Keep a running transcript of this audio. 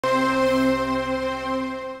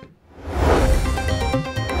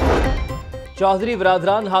चौधरी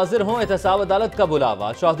बरादरान हाजिर हों, एहतसाब अदालत का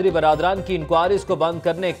बुलावा। चौधरी बरादरान की इंक्वायरीज को बंद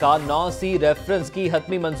करने का 9C रेफरेंस की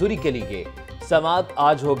हतमी मंजूरी के लिए समाअत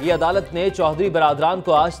आज होगी। अदालत ने चौधरी बरादरान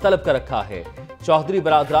को आज तलब कर रखा है। चौधरी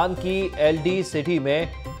बरादरान की LD सिटी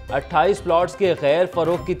में 28 प्लॉट्स के गैर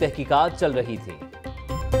फरोख्त की तहकीकात चल रही थी।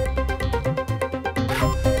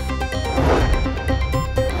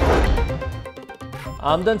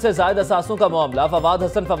 आमदन से जायद असासों का मामला। फवाद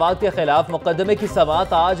हसन फवाद के खिलाफ मुकदमे की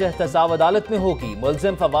समाअत आज एहतसाब अदालत में होगी।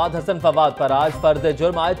 मुलजिम फवाद हसन फवाद पर आज फर्द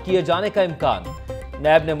जुर्म आयद किए जाने का इम्कान।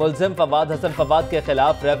 नैब ने मुलजिम फवाद हसन फवाद के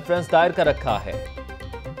खिलाफ रेफरेंस दायर कर रखा है।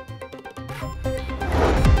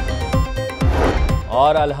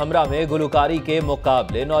 और अलहमरा में गुलकारी के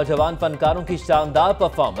मुकाबले नौजवान फनकारों की शानदार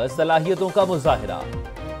परफॉर्मेंस, सलाहियतों का मुजाहिरा।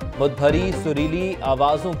 मुदभरी सुरीली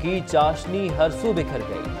आवाजों की चाशनी हर सू बिखर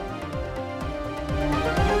गई।